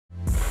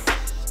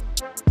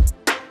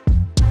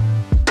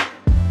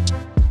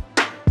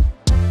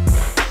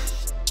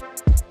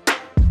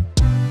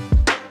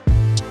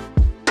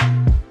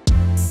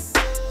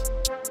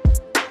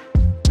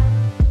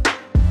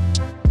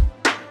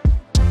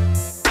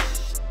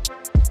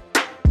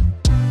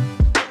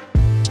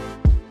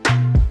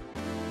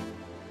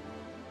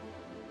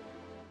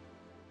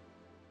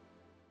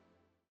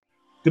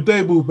Good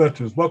day, Move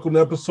Mentors. Welcome to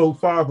episode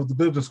 5 of the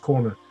Business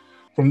Corner.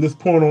 From this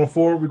point on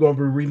forward, we're going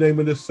to be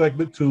renaming this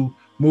segment to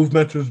Move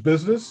Mentors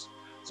Business.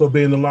 So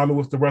be in alignment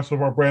with the rest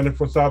of our branding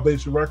for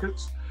Salvation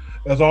Records.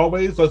 As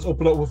always, let's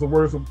open up with a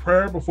word of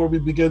prayer before we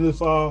begin this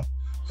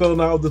filling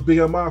out of this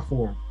BMI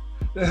form.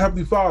 Dear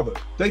Heavenly Father,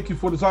 thank you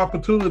for this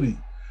opportunity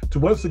to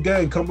once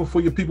again come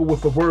before your people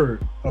with a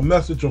word, a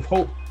message of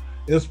hope,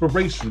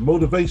 inspiration,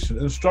 motivation,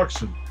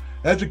 instruction,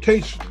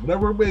 education,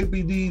 whatever it may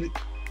be needed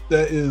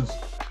that is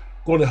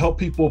going to help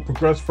people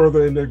progress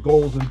further in their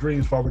goals and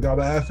dreams. Father God,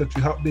 I ask that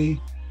you help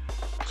me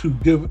to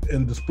give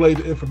and display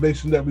the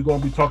information that we're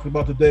going to be talking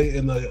about today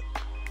in a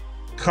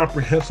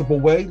comprehensible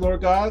way, Lord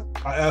God.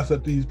 I ask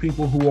that these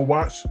people who will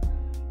watch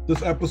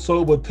this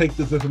episode will take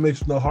this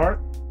information to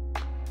heart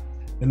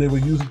and they will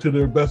use it to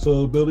their best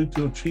ability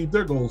to achieve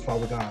their goals,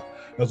 Father God.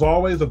 As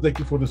always, I thank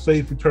you for the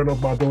safe return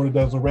of my daughter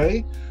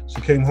Desiree.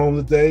 She came home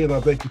today, and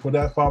I thank you for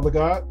that, Father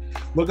God.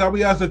 Lord God,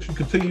 we ask that you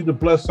continue to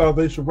bless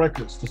Salvation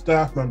Records, the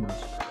staff members,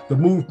 the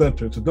Move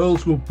Mentors, to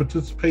those who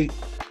participate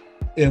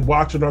in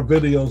watching our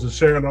videos and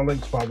sharing our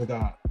links, Father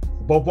God.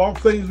 Above all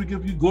things, we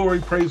give you glory,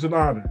 praise, and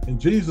honor. In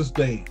Jesus'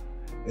 name,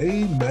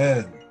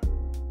 amen.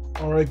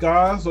 All right,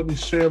 guys, let me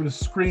share the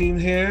screen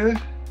here.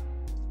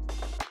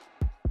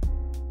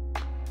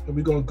 And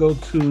we're going to go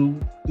to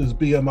this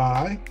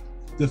BMI.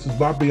 This is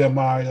my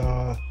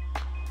BMI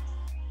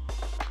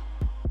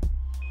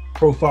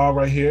profile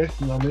right here,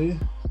 you know what I mean?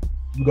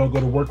 We're going to go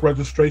to work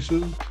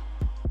registration.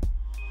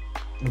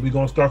 And we're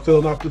going to start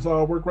filling out this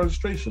work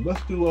registration.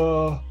 Let's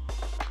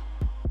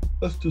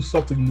do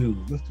something new.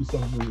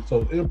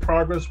 So in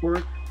progress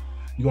work,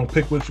 you're going to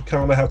pick which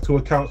account. I have 2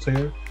 accounts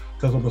here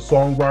because I'm a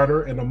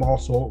songwriter and I'm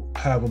also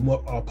have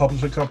a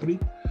publishing company.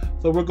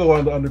 So we'll go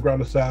on to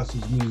Underground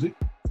Assassins Music,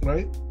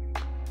 right?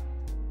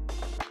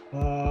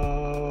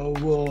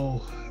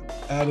 We'll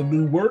add a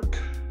new work.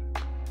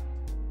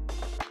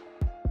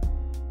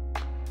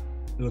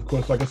 And of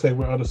course, like I said,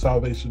 we're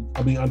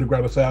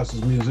Underground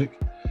Assassins Music.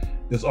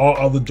 It's all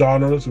other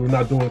genres. We're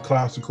not doing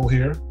classical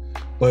here.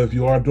 But if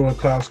you are doing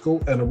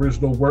classical and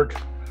original work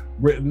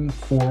written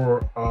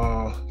for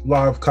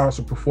live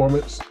concert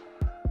performance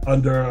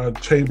under a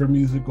chamber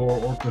music or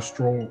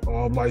orchestral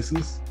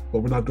license, but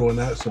we're not doing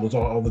that. So it's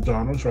all other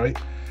genres, right?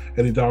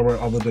 Any genre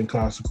other than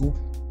classical.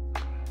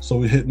 So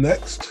we hit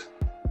next.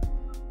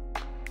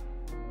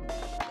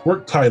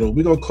 Work title.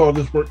 We're going to call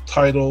this work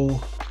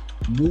title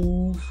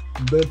Move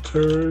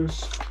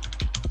Mentors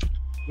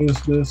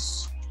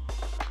Business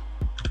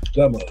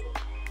Demo.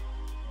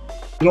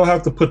 You don't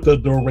have to put the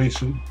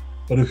duration,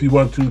 but if you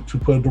want to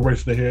put a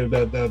duration in here,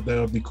 that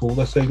would be cool.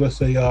 Let's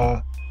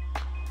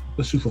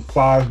shoot for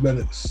 5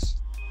 minutes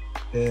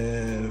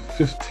and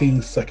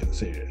 15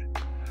 seconds here.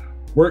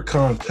 Work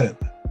content,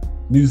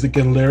 music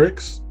and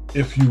lyrics.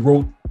 If you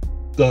wrote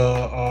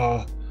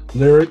the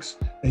lyrics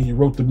and you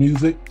wrote the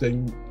music,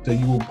 then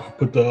you will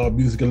put the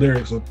music and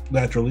lyrics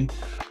naturally.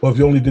 But if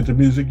you only did the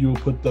music, you will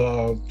put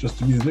just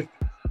the music.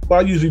 But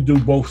I usually do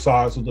both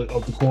sides of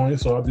the coin,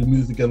 so I do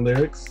music and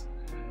lyrics.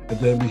 And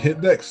then we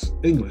hit next,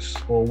 English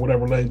or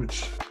whatever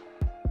language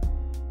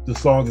the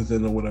song is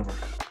in or whatever.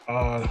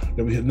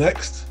 Then we hit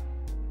next.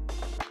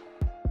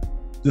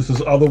 This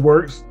is other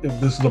works. If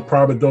this is a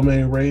private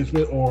domain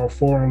arrangement or a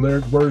foreign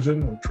lyric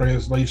version or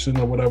translation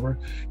or whatever,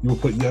 you will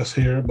put yes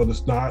here, but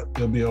it's not.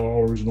 It'll be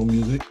all original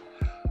music.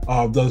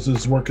 Does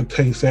this work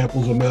contain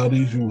samples or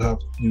melodies?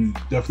 You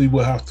definitely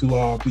will have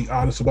to be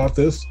honest about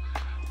this.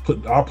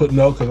 I'll put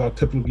no because I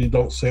typically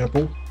don't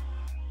sample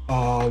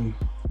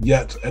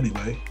yet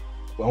anyway.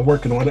 I'm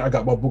working on it. I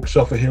got my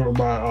bookshelf in here with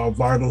my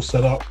vinyl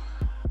set up.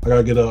 I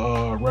gotta get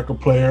a record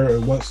player,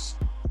 and once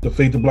the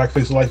Fade to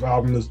Blackface Life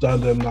album is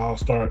done, then I'll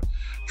start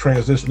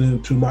transitioning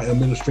into my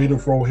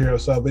administrative role here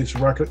at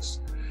Salvation Records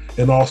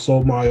and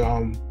also my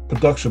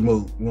production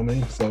mode, you know what I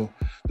mean? So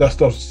that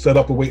stuff's set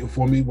up and waiting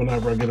for me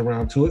whenever I get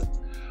around to it.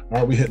 All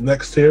right, we hit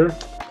next here.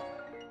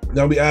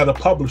 Now we add a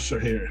publisher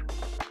here.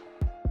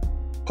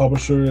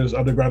 Publisher is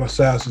Underground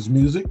Assassins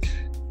Music.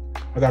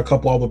 I got a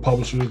couple other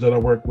publishers that I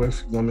work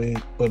with, you know what I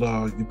mean? But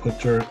you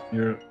put your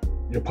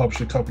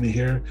publishing company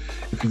here.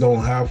 If you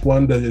don't have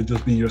one, then it'll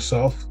just be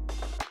yourself.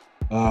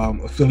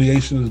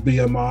 Affiliation is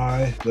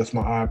BMI. That's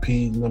my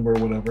IP number or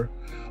whatever.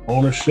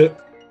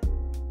 Ownership,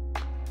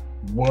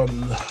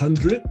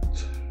 100,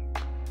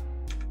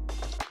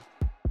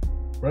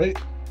 right?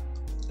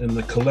 And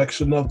the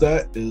collection of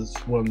that is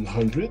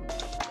 100.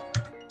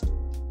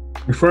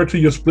 Refer to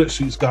your split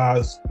sheets,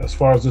 guys, as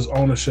far as this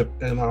ownership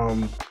and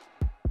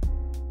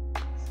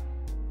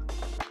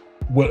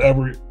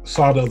whatever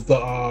side of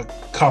the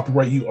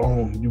copyright you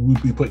own, you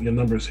would be putting your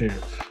numbers here.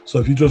 So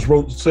if you just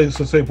wrote, say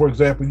for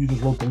example, you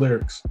just wrote the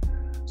lyrics,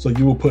 so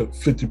you will put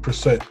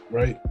 50%,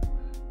 right?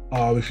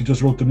 If you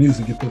just wrote the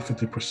music, you put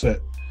 50%.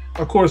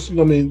 Of course, you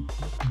know what I mean,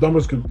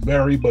 numbers could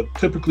vary, but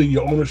typically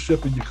your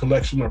ownership and your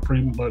collection are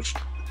pretty much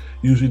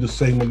usually the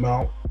same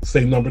amount,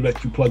 same number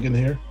that you plug in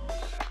here,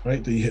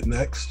 right? Then you hit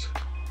next.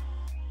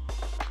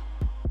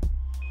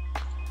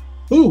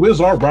 Who is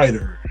our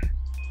writer?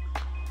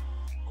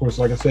 course,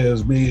 like I said,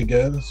 it's me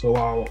again. So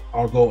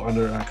I'll go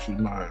under actually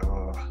my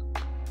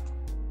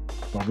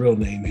real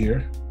name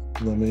here.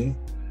 You know what I mean?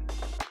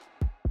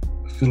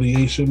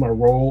 Affiliation, my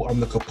role, I'm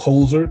the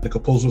composer. The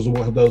composer is the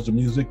one who does the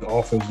music. The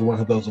author is the one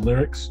who does the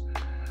lyrics.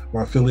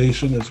 My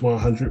affiliation is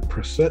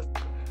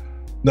 100%.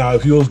 Now,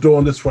 if you was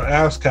doing this for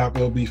ASCAP,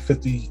 it'll be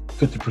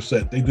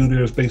 50%. They do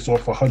theirs based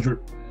off 100%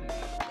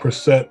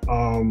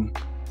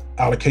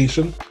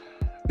 allocation.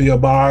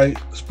 BMI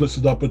splits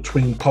it up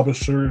between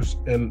publishers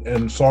and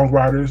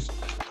songwriters,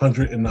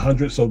 100 and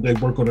 100. So they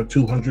work on a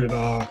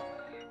 200%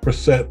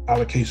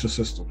 allocation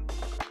system.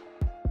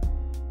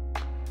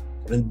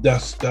 And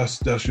that's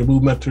your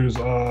Move Mentors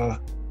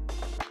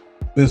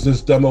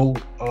business demo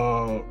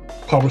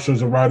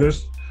publishers and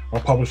writers.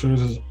 Our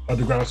publishers is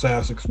Underground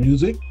Classics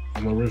Music.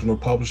 I'm an original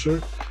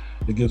publisher.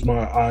 It gives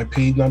my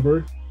IP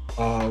number.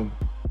 My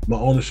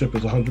ownership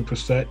is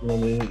 100%. You know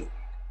what I mean?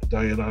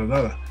 Da, da, da,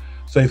 da.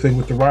 Same thing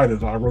with the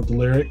writers. I wrote the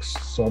lyrics,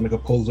 so I'm a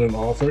composer and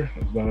author.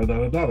 Da, da,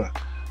 da, da, da.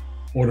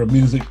 Or the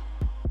music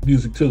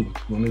too. You know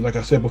what I mean? Like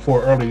I said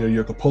before earlier,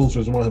 your composer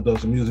is the one who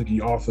does the music,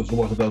 your author is the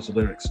one who does the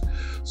lyrics.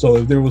 So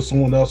if there was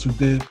someone else who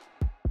did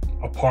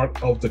a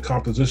part of the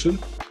composition,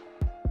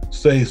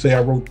 say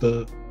I wrote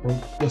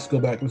let's go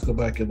back and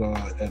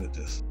edit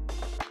this.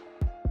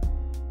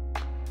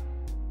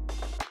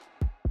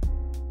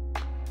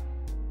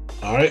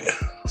 All right,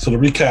 so to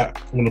recap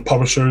on the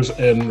publishers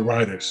and the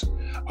writers,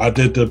 I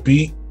did the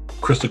beat,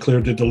 Crystal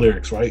Clear did the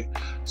lyrics, right?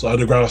 So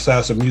Underground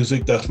Assassin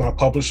Music, that's my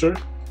publisher,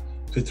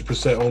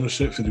 50%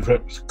 ownership,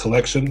 50%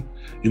 collection.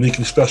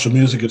 Uniquely Special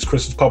Music is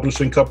Chris's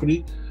publishing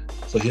company,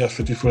 so he has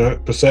 50%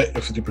 and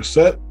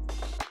 50%.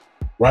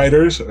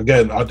 Writers,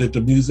 again, I did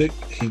the music,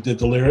 he did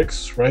the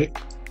lyrics, right?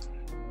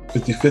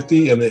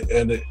 50-50, and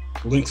it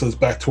links us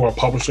back to our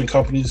publishing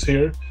companies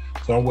here.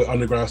 So I'm with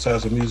Underground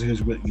Assassin Music,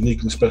 he's with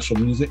Uniquely Special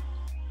Music.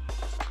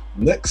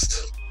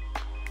 Next,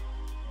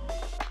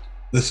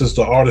 this is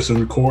the artist and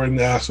recording,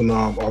 asking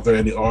are there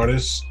any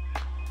artists?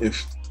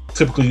 If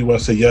typically you want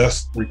to say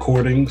yes,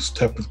 recordings,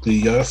 typically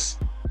yes.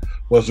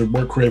 Was it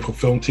work created for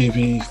film,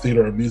 TV,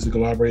 theater, or music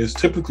collaborators?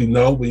 Typically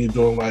no, when you're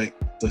doing like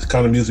this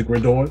kind of music we're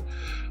doing.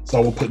 So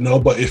I will put no,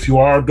 but if you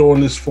are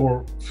doing this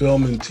for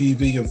film and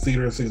TV and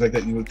theater and things like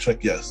that, you would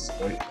check yes,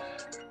 right?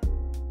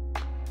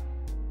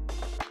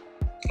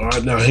 All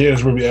right, now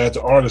here's where we add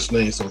the artist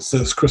name. So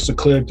since Crystal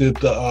Clear did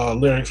the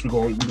lyrics, we're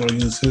going to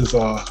use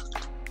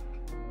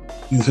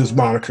his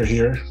moniker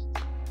here,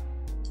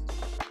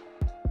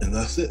 and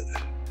that's it.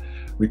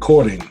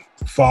 Recording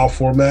file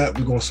format.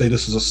 We're going to say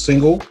this is a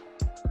single.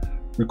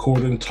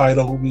 Recording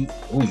title. You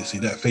see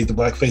that Fade to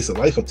Black Face of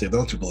Life up there,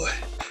 don't you, boy?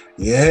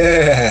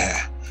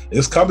 Yeah,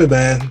 it's coming,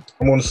 man.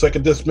 I'm on the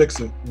second disc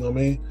mixing. You know what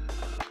I mean?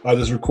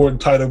 This recording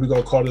title. We're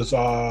gonna call this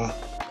what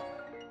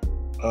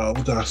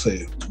did I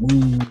say?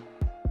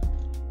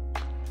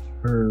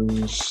 With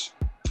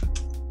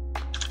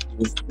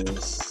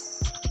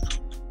this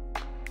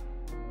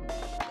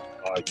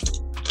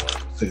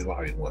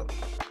line one.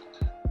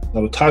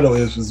 Now the title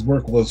is his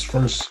work was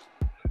first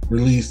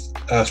released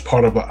as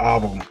part of an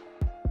album.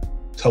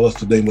 Tell us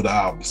the name of the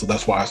album. So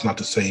that's why it's not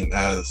the same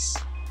as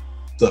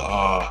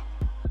the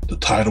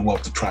title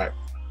of the track.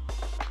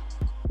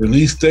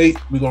 Release date,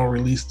 we're gonna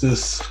release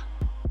this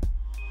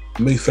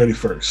May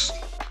 31st.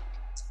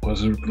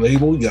 Was it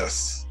label?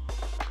 Yes.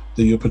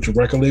 Then you'll put your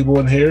record label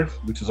in here,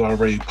 which is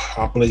already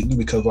populating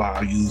because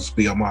I use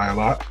BMI a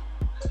lot.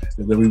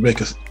 And then we make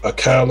a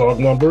catalog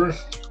number.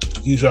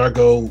 Usually I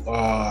go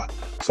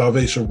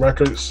Salvation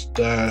Records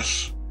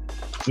 -00.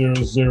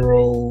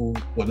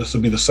 Well, this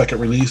will be the second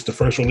release. The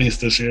first release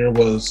this year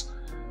was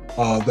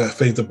that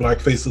Fade to Black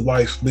Face of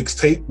Life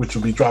mixtape, which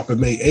will be dropping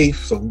May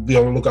 8th. So be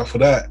on the lookout for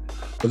that.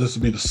 But this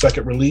will be the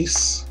second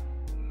release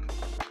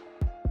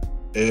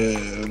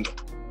and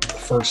the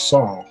first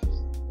song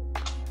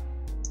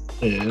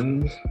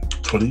in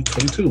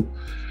 2022.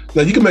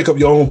 Now you can make up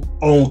your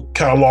own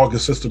cataloging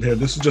system here.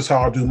 This is just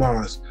how I do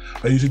mine.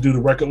 I usually do the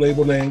record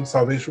label name,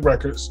 Salvation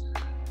Records,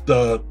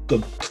 the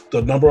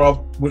number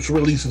of which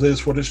releases is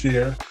for this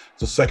year,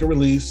 the second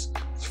release,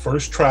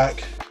 first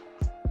track,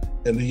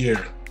 and the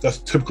year. That's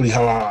typically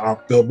how I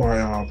build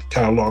my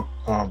catalog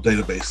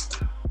database.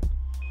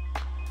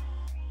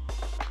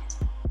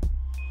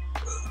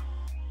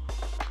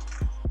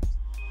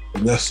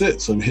 And that's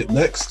it. So we hit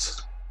next.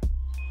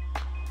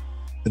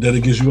 And then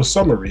it gives you a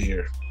summary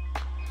here.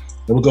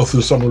 And we'll go through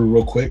the summary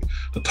real quick.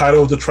 The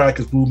title of the track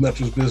is Move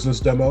Mentors Business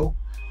Demo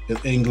in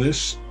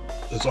English.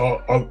 It's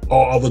all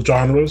other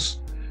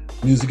genres,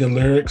 music and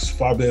lyrics,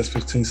 5 minutes,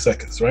 15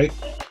 seconds, right?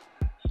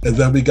 And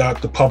then we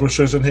got the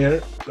publishers in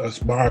here.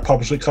 That's my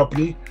publishing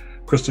company,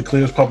 Crystal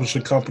Clear's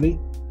publishing company.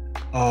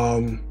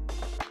 And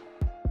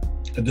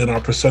then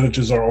our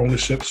percentages, our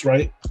ownerships,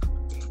 right?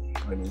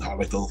 I mean,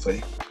 highlight the whole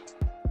thing.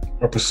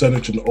 Our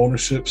percentage and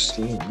ownerships.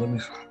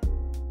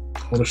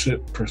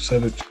 Ownership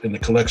percentage in the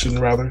collection,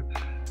 rather.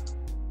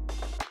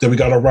 Then we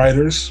got our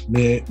writers,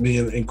 me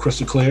and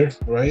Crystal Clear,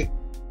 right?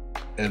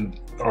 And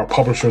our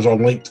publishers are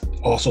linked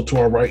also to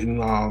our writing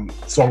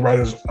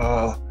songwriters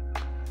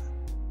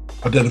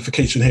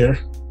identification here.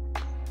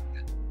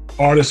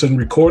 Artists and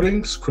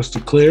recordings,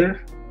 crystal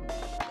clear.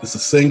 It's a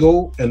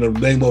single, and the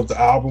name of the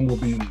album will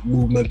be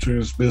Move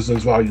Mentors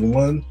Business Volume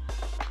 1.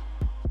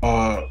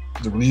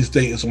 The release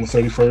date is on the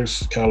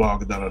 31st,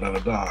 catalog,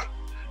 da-da-da-da-da.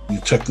 You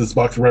check this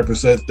box to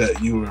represent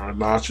that you are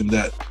notch and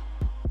that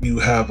you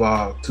have,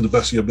 to the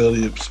best of your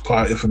ability, to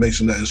supply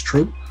information that is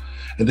true.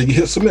 And then you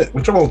hit submit,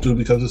 which I won't do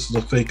because this is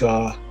a fake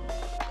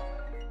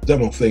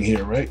demo thing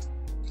here, right?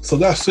 So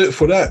that's it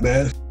for that,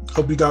 man.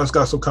 Hope you guys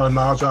got some kind of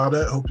knowledge out of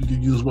that. Hope you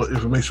can use what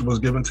information was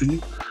given to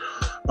you.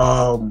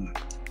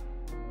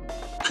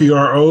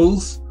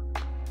 PROs.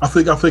 I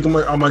think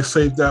I might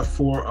save that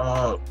for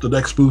the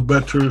next Move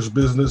Mentors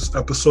Business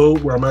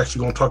episode, where I'm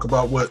actually going to talk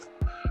about what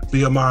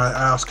BMI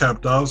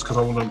ASCAP does, because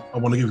I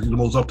want to give you the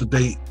most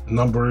up-to-date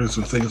numbers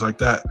and things like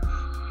that.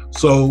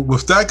 So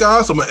with that,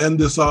 guys, I'm going to end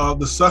this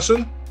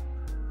session.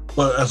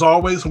 But as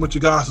always, I want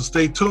you guys to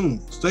stay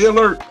tuned, stay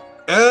alert,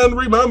 and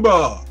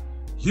remember,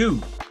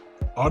 you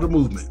are the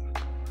movement.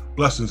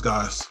 Blessings,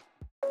 guys.